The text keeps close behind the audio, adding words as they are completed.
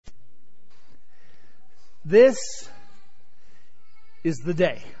This is the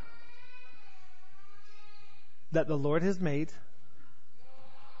day that the Lord has made.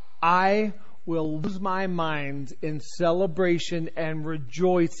 I will lose my mind in celebration and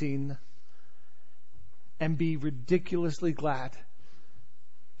rejoicing and be ridiculously glad,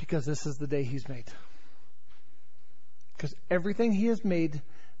 because this is the day He's made. Because everything He has made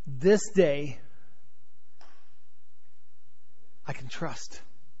this day, I can trust.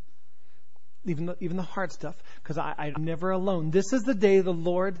 Even the hard stuff, because I'm never alone. This is the day the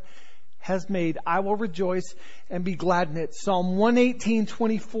Lord has made. I will rejoice and be glad in it. Psalm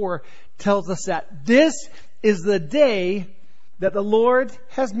 118:24 tells us that. This is the day that the Lord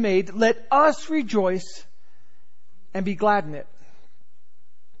has made. Let us rejoice and be glad in it.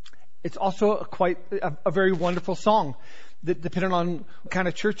 It's also a very wonderful song that, depending on what kind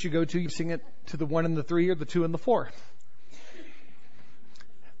of church you go to, you sing it to the 1 and the 3 or the 2 and the 4.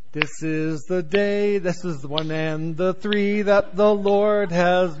 This is the day, this is the 1 and the 3 that the Lord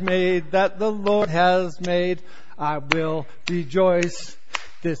has made, that the Lord has made. I will rejoice.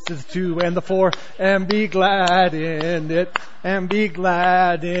 This is 2 and the 4, and be glad in it, and be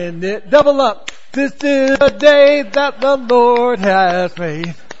glad in it. Double up. This is the day that the Lord has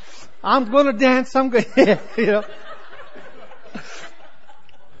made. I'm going to dance. I'm going to,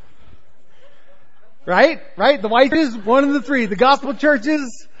 Right? The white churches, 1 and the 3. The gospel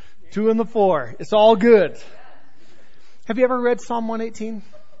churches, 2 and the 4. It's all good. Have you ever read Psalm 118?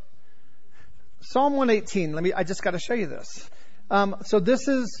 Psalm 118. I just got to show you this. So this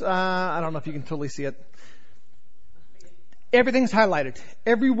is, I don't know if you can totally see it. Everything's highlighted.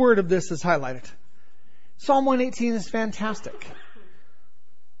 Every word of this is highlighted. Psalm 118 is fantastic.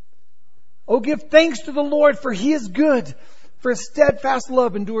 Oh, give thanks to the Lord, for He is good. For His steadfast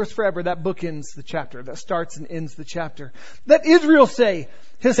love endures forever. That book ends the chapter. That starts and ends the chapter. Let Israel say,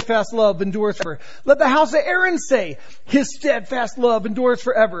 His steadfast love endures forever. Let the house of Aaron say, His steadfast love endures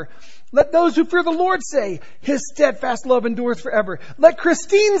forever. Let those who fear the Lord say, His steadfast love endures forever. Let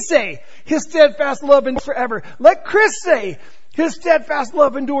Christine say, His steadfast love endures forever. Let Chris say, His steadfast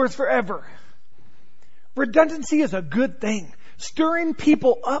love endures forever. Redundancy is a good thing. Stirring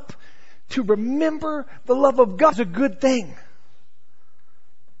people up to remember the love of God is a good thing.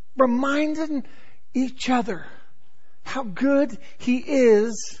 Reminding each other how good He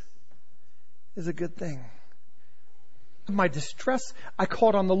is a good thing. In my distress, I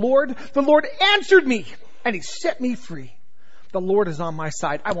called on the Lord. The Lord answered me, and He set me free. The Lord is on my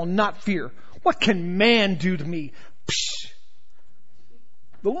side. I will not fear. What can man do to me? Psh!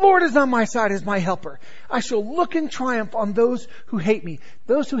 The Lord is on my side as my helper. I shall look in triumph on those who hate me.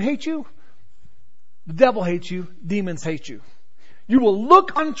 Those who hate you, the devil hates you. Demons hate you. You will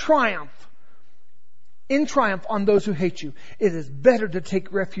look in triumph on those who hate you. It is better to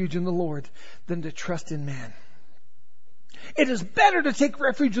take refuge in the Lord than to trust in man. It is better to take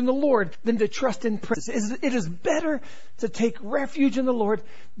refuge in the Lord than to trust in princes. It is better to take refuge in the Lord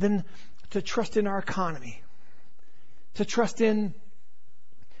than to trust in our economy, to trust in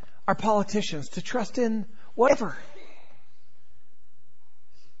our politicians, to trust in whatever.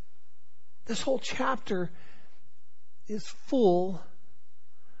 This whole chapter is full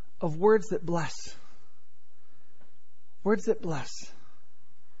of words that bless. Words that bless.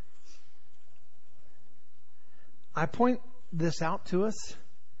 I point this out to us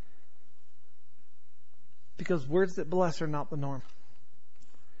because words that bless are not the norm.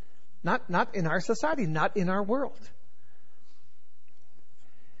 Not in our society, not in our world.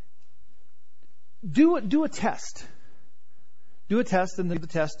 Do a test. Do a test, and then the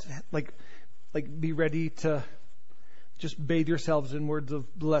test, like be ready to just bathe yourselves in words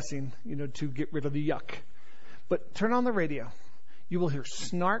of blessing, to get rid of the yuck. But turn on the radio. You will hear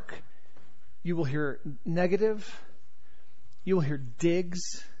snark. You will hear negative. You will hear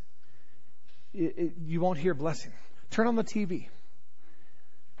digs. You won't hear blessing. Turn on the TV.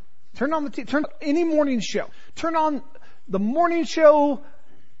 Turn on any morning show. Turn on the morning show,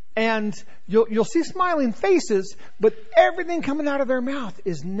 and you'll see smiling faces, but everything coming out of their mouth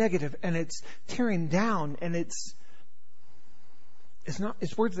is negative, and it's tearing down, and it's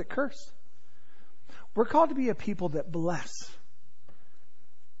words that curse. We're called to be a people that bless.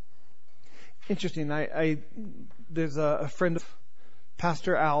 Interesting. There's a friend of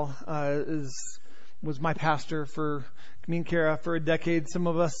Pastor Al was my pastor for me and Kara for a decade. Some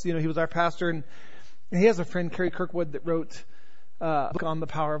of us, he was our pastor, and he has a friend, Carrie Kirkwood, that wrote a book on the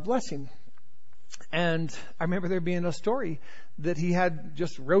power of blessing. And I remember there being a story that he had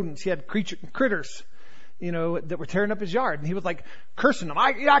just rodents. He had critters, that were tearing up his yard. And he was like cursing them.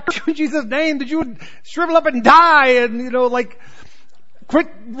 I curse you in Jesus' name that you would shrivel up and die and, quit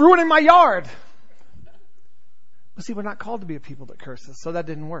ruining my yard. But see, we're not called to be a people that curses, so that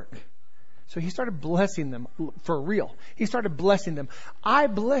didn't work. So he started blessing them for real. He started blessing them. I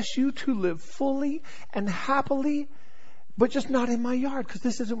bless you to live fully and happily, but just not in my yard, because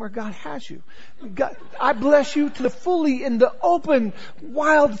this isn't where God has you. God, I bless you to live fully in the open,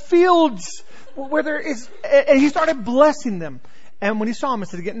 wild fields where there is. And he started blessing them. And when he saw him,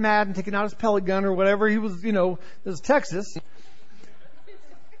 instead of getting mad and taking out his pellet gun or whatever, he was, this is Texas.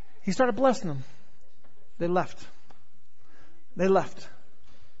 He started blessing them. They left.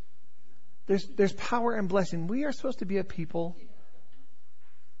 There's power in blessing. We are supposed to be a people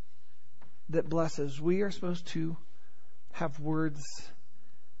that blesses. We are supposed to have words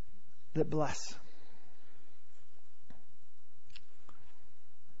that bless.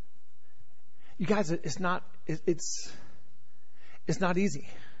 You guys, it's not easy.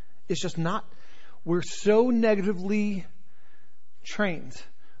 It's just not. We're so negatively trained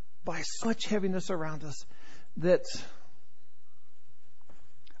by so much heaviness around us that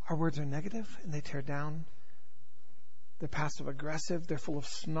our words are negative and they tear down. They're passive aggressive. They're full of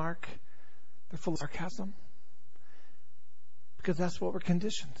snark. They're full of sarcasm. Because that's what we're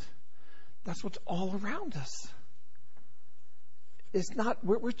conditioned. That's what's all around us. It's not,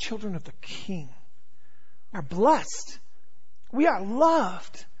 we're children of the King. We are blessed. We are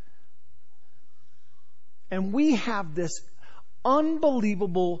loved. And we have this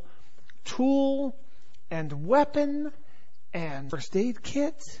unbelievable tool and weapon and first aid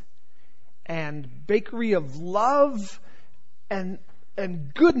kit and bakery of love and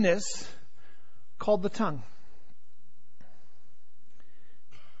goodness called the tongue.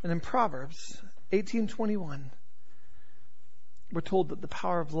 And in Proverbs 18:21, we're told that the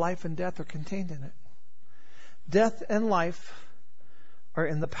power of life and death are contained in it. Death and life are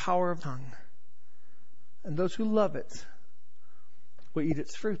in the power of the tongue. And those who love it will eat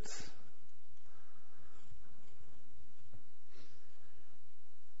its fruits.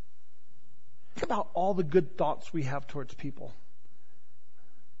 Think about all the good thoughts we have towards people.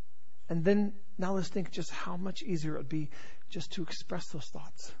 And then now let's think just how much easier it would be just to express those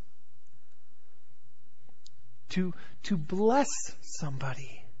thoughts. To bless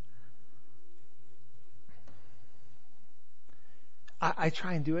somebody. I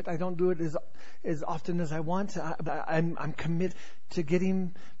try and do it. I don't do it as often as I want. I'm committed to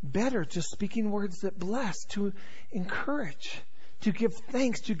getting better, to speaking words that bless, to encourage, to give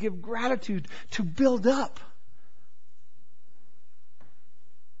thanks, to give gratitude, to build up.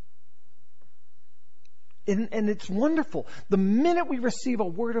 And it's wonderful. The minute we receive a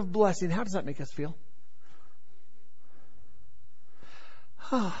word of blessing, how does that make us feel?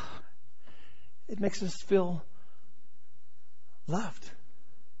 It makes us feel loved,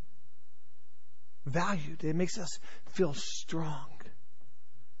 valued. It makes us feel strong.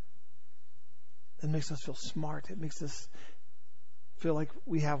 It makes us feel smart. It makes us feel like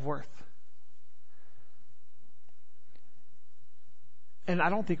we have worth. And I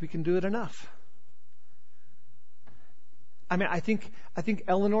don't think we can do it enough. I mean, I think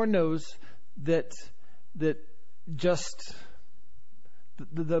Eleanor knows that just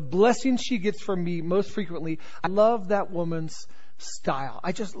the blessing she gets from me most frequently. I love that woman's style.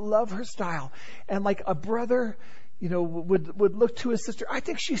 I just love her style. And like a brother, would look to his sister. I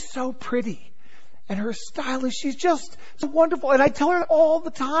think she's so pretty. And her style she's just so wonderful. And I tell her all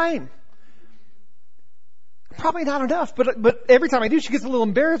the time. Probably not enough, but every time I do, she gets a little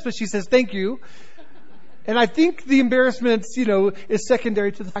embarrassed, but she says, thank you. And I think the embarrassment, is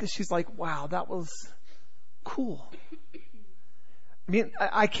secondary to the fact that she's like, wow, that was cool. I mean,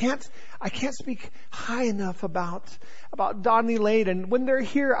 I can't speak high enough about Donnie Lane. And when they're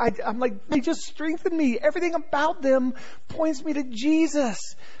here, I'm like, they just strengthen me. Everything about them points me to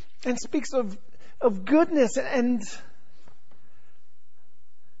Jesus and speaks of goodness and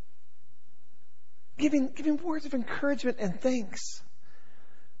giving words of encouragement and thanks.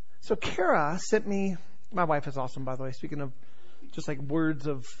 So Kara sent me, my wife is awesome, by the way, speaking of just like words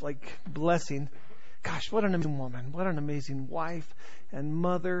of like blessing. Gosh, what an amazing woman. What an amazing wife and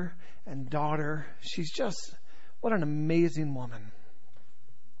mother and daughter. She's just, what an amazing woman.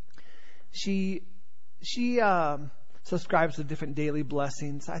 She subscribes to different daily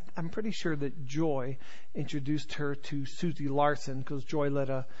blessings. I'm pretty sure that Joy introduced her to Susie Larson because Joy led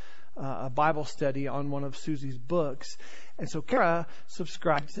a Bible study on one of Susie's books. And so Kara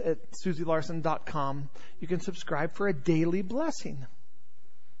subscribed at SusieLarson.com. You can subscribe for a daily blessing.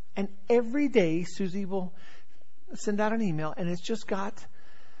 And every day, Susie will send out an email, and it's just got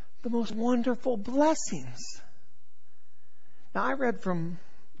the most wonderful blessings. Now, I read from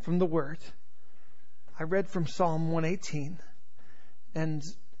the Word. I read from Psalm 118, and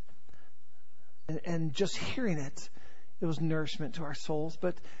just hearing it It was nourishment to our souls.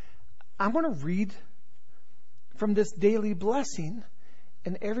 But I'm going to read from this daily blessing,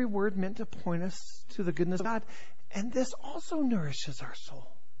 and every word meant to point us to the goodness of God. And this also nourishes our soul.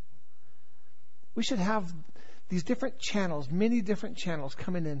 We should have these different channels, many different channels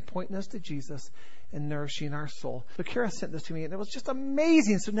coming in, pointing us to Jesus and nourishing our soul. So Kara sent this to me, and it was just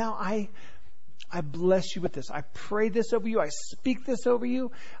amazing. So now I bless you with this. I pray this over you. I speak this over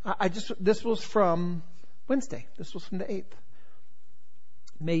you. This was from Wednesday. This was from the 8th.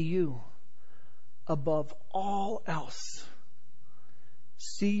 May you, above all else,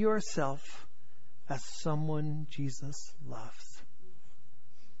 see yourself as someone Jesus loves.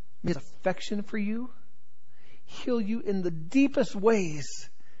 May his affection for you heal you in the deepest ways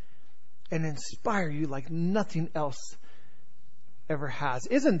and inspire you like nothing else ever has.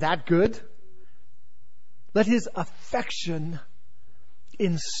 Isn't that good? Let his affection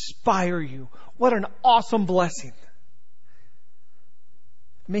inspire you. What an awesome blessing.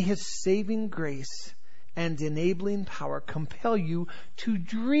 May his saving grace and enabling power compel you to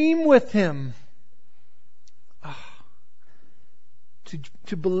dream with him.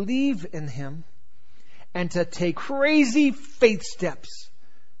 To believe in him and to take crazy faith steps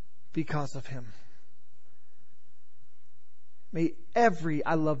because of him. May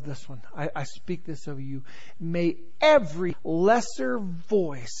I love this one. I speak this over you. May every lesser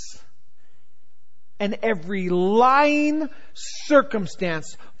voice and every lying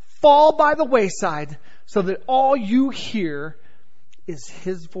circumstance fall by the wayside so that all you hear is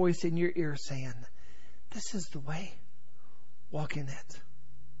his voice in your ear saying, this is the way. Walk in it.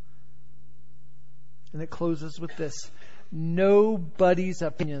 And it closes with this. Nobody's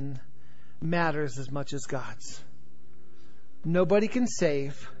opinion matters as much as God's. Nobody can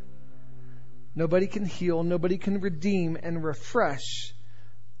save. Nobody can heal. Nobody can redeem and refresh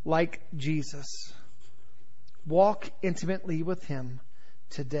like Jesus. Walk intimately with him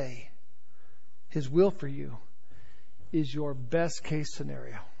today. His will for you is your best case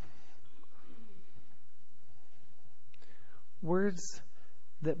scenario. Words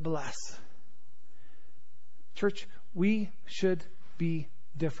that bless. Church, we should be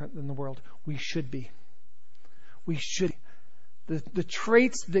different than the world. We should be. We should. The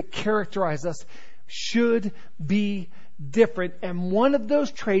traits that characterize us should be different. And one of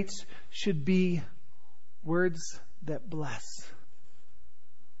those traits should be words that bless.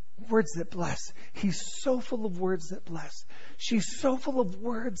 Words that bless. He's so full of words that bless. She's so full of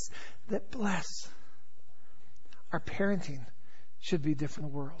words that bless. Our parenting should be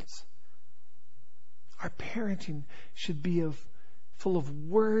different than the world's. Our parenting should be full of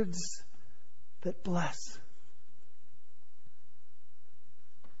words that bless.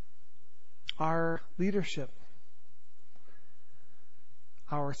 Our leadership,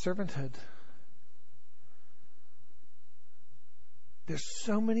 our servanthood. There's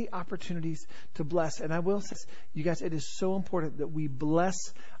so many opportunities to bless. And I will say, you guys, it is so important that we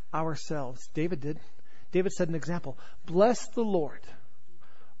bless ourselves. David did. David said an example. Bless the Lord,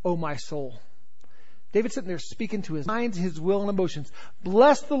 O my soul. David's sitting there speaking to his mind, his will, and emotions.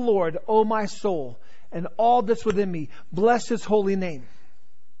 Bless the Lord, O my soul, and all that's within me. Bless his holy name.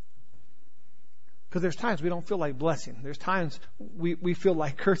 Because there's times we don't feel like blessing. There's times we feel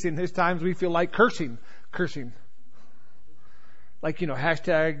like cursing. There's times we feel like cursing. Like,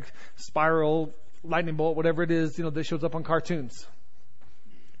 hashtag spiral, lightning bolt, whatever it is, that shows up on cartoons.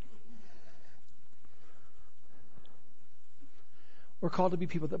 We're called to be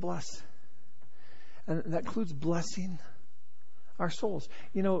people that bless. And that includes blessing our souls.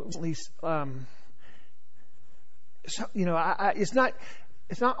 At least, it's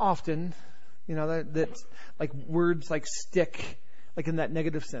not often, that like words like stick, like in that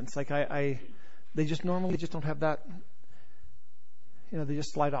negative sense. Like they just normally just don't have that, they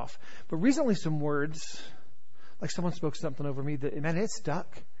just slide off. But recently some words, like someone spoke something over me that, man, it stuck.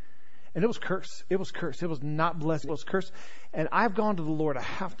 And it was curse. It was curse. It was not blessed. It was curse. And I've gone to the Lord a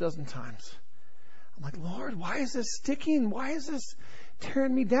half dozen times. I'm like, Lord, why is this sticking? Why is this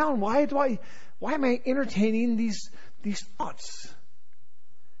tearing me down? Why am I entertaining these thoughts?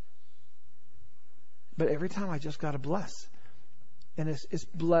 But every time I just got to bless. And it's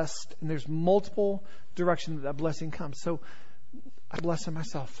blessed. And there's multiple directions that blessing comes. So I bless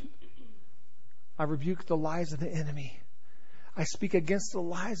myself. I rebuke the lies of the enemy. I speak against the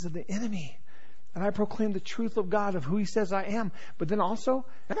lies of the enemy. And I proclaim the truth of God, of who he says I am. But then also,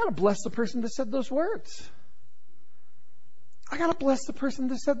 I got to bless the person that said those words. I got to bless the person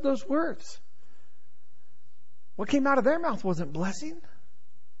that said those words. What came out of their mouth wasn't blessing.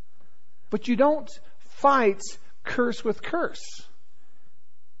 But you don't fight curse with curse.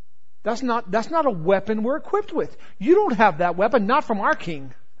 That's not a weapon we're equipped with. You don't have that weapon, not from our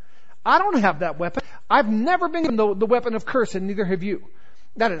King. I don't have that weapon. I've never been given the weapon of curse, and neither have you.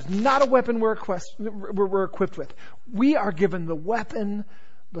 That is not a weapon we're equipped with. We are given the weapon,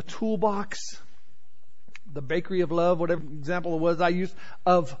 the toolbox, the bakery of love, whatever example it was I used,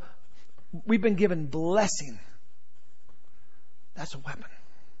 we've been given blessing. That's a weapon.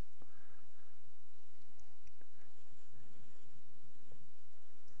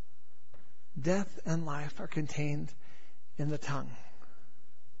 Death and life are contained in the tongue.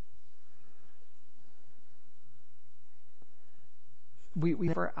 We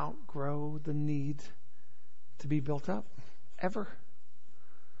never outgrow the need to be built up, ever.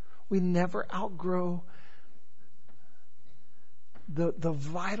 We never outgrow the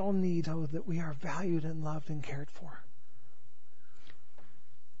vital need that we are valued and loved and cared for.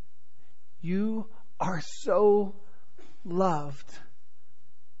 You are so loved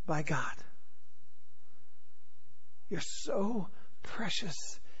by God. You're so precious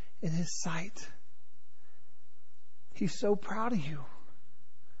in His sight. He's so proud of you.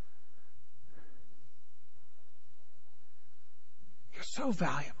 You're so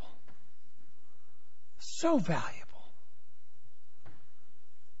valuable. So valuable.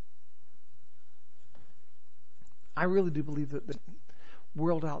 I really do believe that the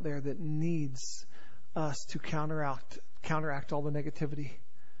world out there that needs us to counteract all the negativity.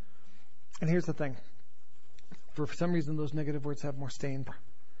 And here's the thing. For some reason, those negative words have more stain.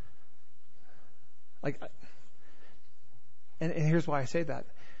 And here's why I say that.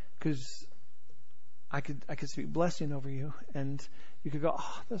 Because I could speak blessing over you, and you could go,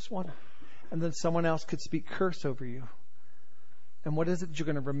 oh, that's one. And then someone else could speak curse over you. And what is it you're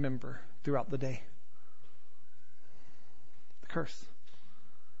going to remember throughout the day? The curse.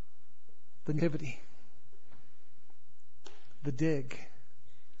 The negativity. The dig.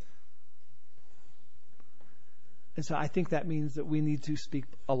 And so I think that means that we need to speak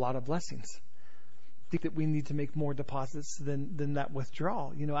a lot of blessings. I think that we need to make more deposits than that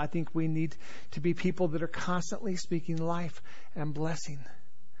withdrawal. I think we need to be people that are constantly speaking life and blessing.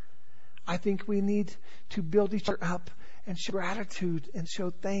 I think we need to build each other up and show gratitude and show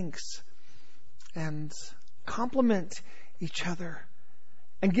thanks and compliment each other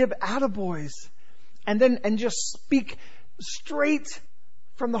and give attaboys and just speak straight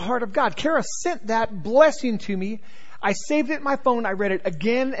from the heart of God. Kara sent that blessing to me. I saved it in my phone. I read it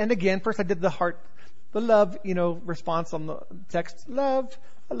again and again. First I did the love, response on the text. Love,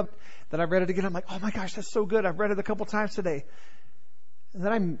 I love it. Then I read it again. I'm like, oh my gosh, that's so good. I've read it a couple times today. And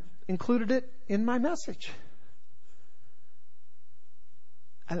then I included it in my message.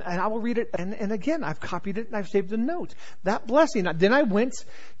 And I will read it. And again, I've copied it and I've saved a note. That blessing. Then I went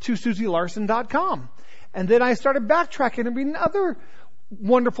to SusieLarson.com. And then I started backtracking and reading other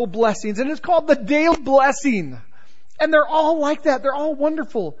wonderful blessings. And it's called the Daily Blessing. And they're all like that. They're all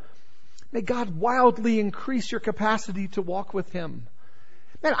wonderful. May God wildly increase your capacity to walk with Him.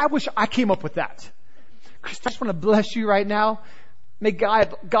 Man, I wish I came up with that. Chris, I just want to bless you right now. May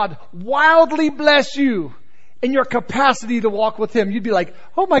God wildly bless you in your capacity to walk with Him. You'd be like,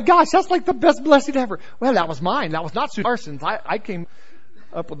 oh my gosh, that's like the best blessing ever. Well, that was mine. That was not Susie Larson's. I came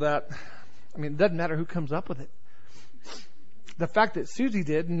up with that. I mean, it doesn't matter who comes up with it. The fact that Susie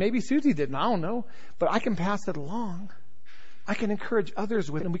did, and maybe Susie didn't, I don't know, but I can pass it along. I can encourage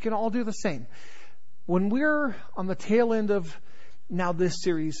others with it, and we can all do the same. When we're on the tail end of now this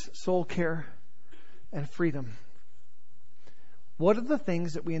series, Soul Care and Freedom, what are the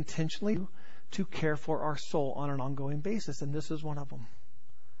things that we intentionally do to care for our soul on an ongoing basis? And this is one of them.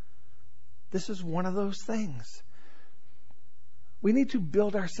 This is one of those things. We need to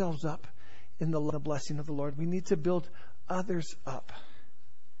build ourselves up in the blessing of the Lord. We need to build others up.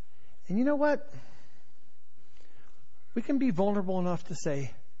 And you know what? We can be vulnerable enough to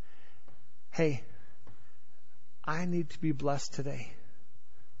say, hey, I need to be blessed today.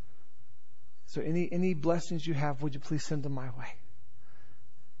 So any blessings you have, would you please send them my way?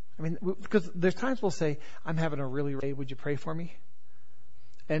 I mean, because there's times we'll say, I'm having a really day, would you pray for me?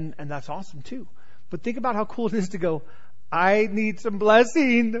 And that's awesome too. But think about how cool it is to go, I need some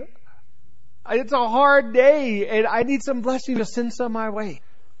blessing. It's a hard day and I need some blessing, to send some my way.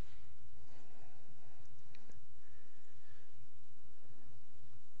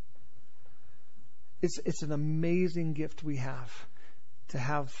 It's an amazing gift we have to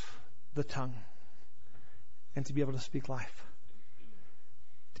have the tongue and to be able to speak life,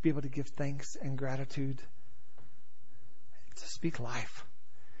 to be able to give thanks and gratitude, to speak life.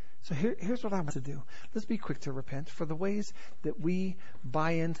 So here's what I want to do. Let's be quick to repent for the ways that we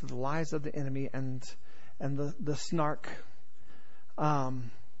buy into the lies of the enemy and the snark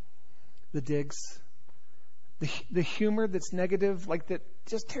the digs, the humor that's negative, like that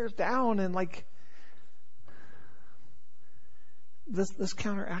just tears down, and like let's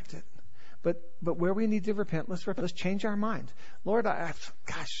counteract it. But where we need to repent, let's repent. Let's change our mind. Lord,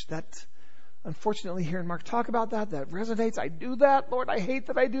 that unfortunately hearing Mark talk about that resonates. I do that. Lord, I hate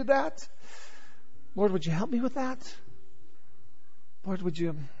that I do that. Lord, would you help me with that? Lord, would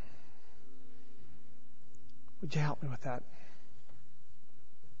you help me with that?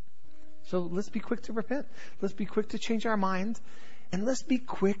 So let's be quick to repent. Let's be quick to change our mind. And let's be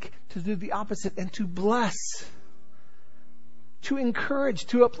quick to do the opposite and to bless, to encourage,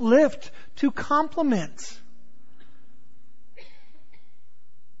 to uplift, to compliment.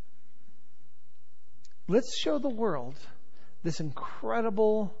 Let's show the world this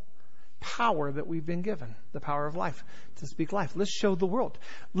incredible power that we've been given, the power of life, to speak life. Let's show the world.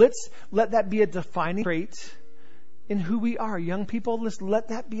 Let's let that be a defining trait in who we are. Young people, let's let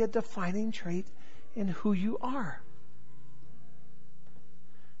that be a defining trait in who you are.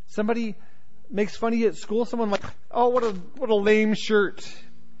 Somebody makes fun of you at school, someone like, oh, what a lame shirt.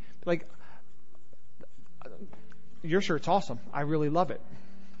 Like, your shirt's awesome. I really love it.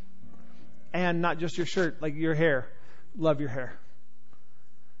 And not just your shirt, like your hair. Love your hair.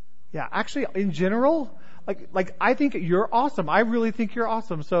 Yeah, actually, in general, like I think you're awesome. I really think you're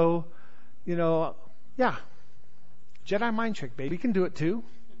awesome. So, yeah. Jedi mind trick, baby. We can do it too.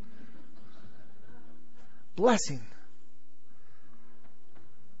 Blessing.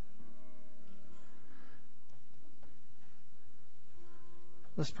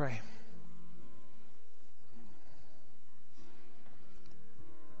 Let's pray.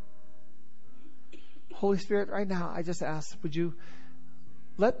 Holy Spirit, right now, I just ask, would you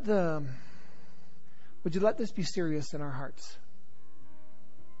let this be serious in our hearts?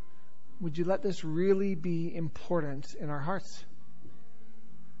 Would you let this really be important in our hearts?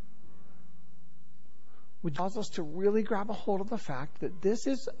 Would you cause us to really grab a hold of the fact that this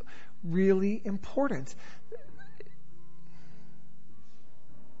is really important?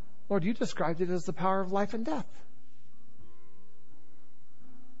 Lord, you described it as the power of life and death.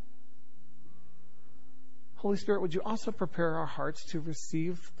 Holy Spirit, would you also prepare our hearts to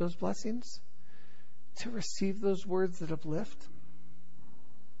receive those blessings? To receive those words that uplift?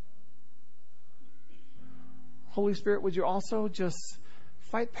 Holy Spirit, would you also just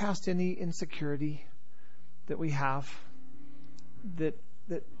fight past any insecurity that we have that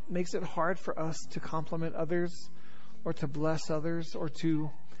makes it hard for us to compliment others or to bless others or to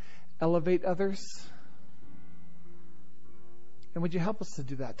elevate others? And would you help us to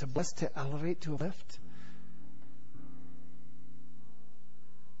do that, to bless, to elevate, to lift?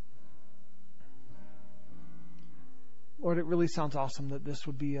 Lord, it really sounds awesome that this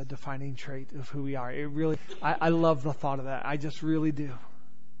would be a defining trait of who we are. It really, I love the thought of that. I just really do.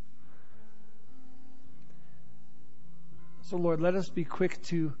 So, Lord, let us be quick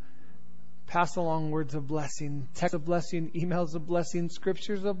to pass along words of blessing, texts of blessing, emails of blessing,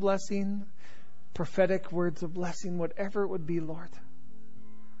 scriptures of blessing, prophetic words of blessing, whatever it would be, Lord.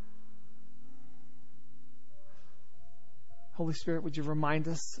 Holy Spirit, would you remind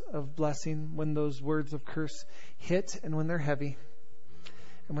us of blessing when those words of curse hit and when they're heavy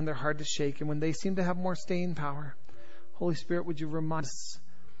and when they're hard to shake and when they seem to have more staying power. Holy Spirit, would you remind us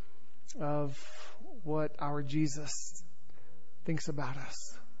of what our Jesus thinks about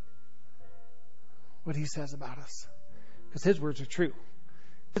us, what he says about us. Because his words are true.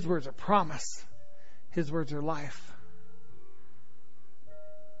 His words are promise. His words are life.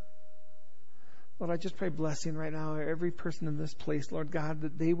 Lord, I just pray blessing right now every person in this place, Lord God,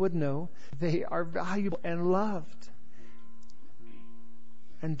 that they would know they are valuable and loved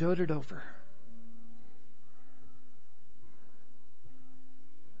and doted over.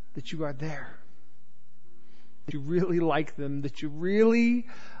 That you are there. That you really like them. That you really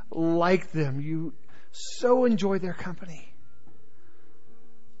like them. You so enjoy their company.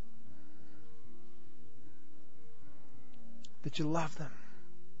 That you love them.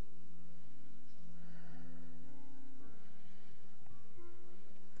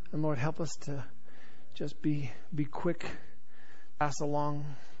 And Lord, help us to just be quick, pass along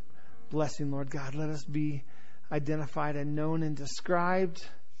blessing, Lord God. Let us be identified and known and described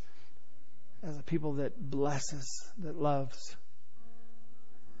as a people that blesses, that loves.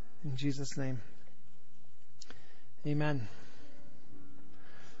 In Jesus' name, amen.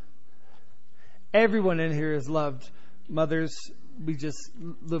 Everyone in here is loved. Mothers, we just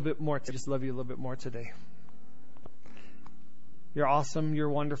a little bit more. Just love you a little bit more today. You're awesome. You're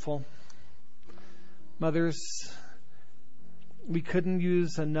wonderful. Mothers, we couldn't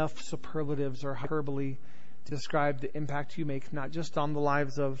use enough superlatives or hyperbole to describe the impact you make, not just on the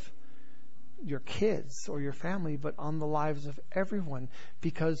lives of your kids or your family, but on the lives of everyone,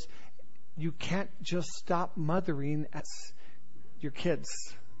 because you can't just stop mothering at your kids.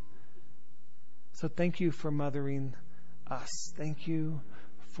 So thank you for mothering us. Thank you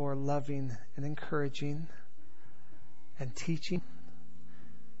for loving and encouraging and teaching.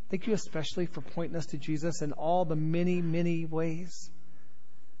 Thank you especially for pointing us to Jesus in all the many, many ways.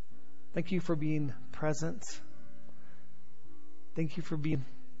 Thank you for being present. Thank you for being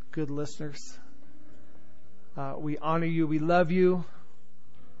good listeners. We honor you. We love you.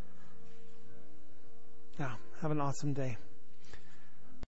 Now, have an awesome day.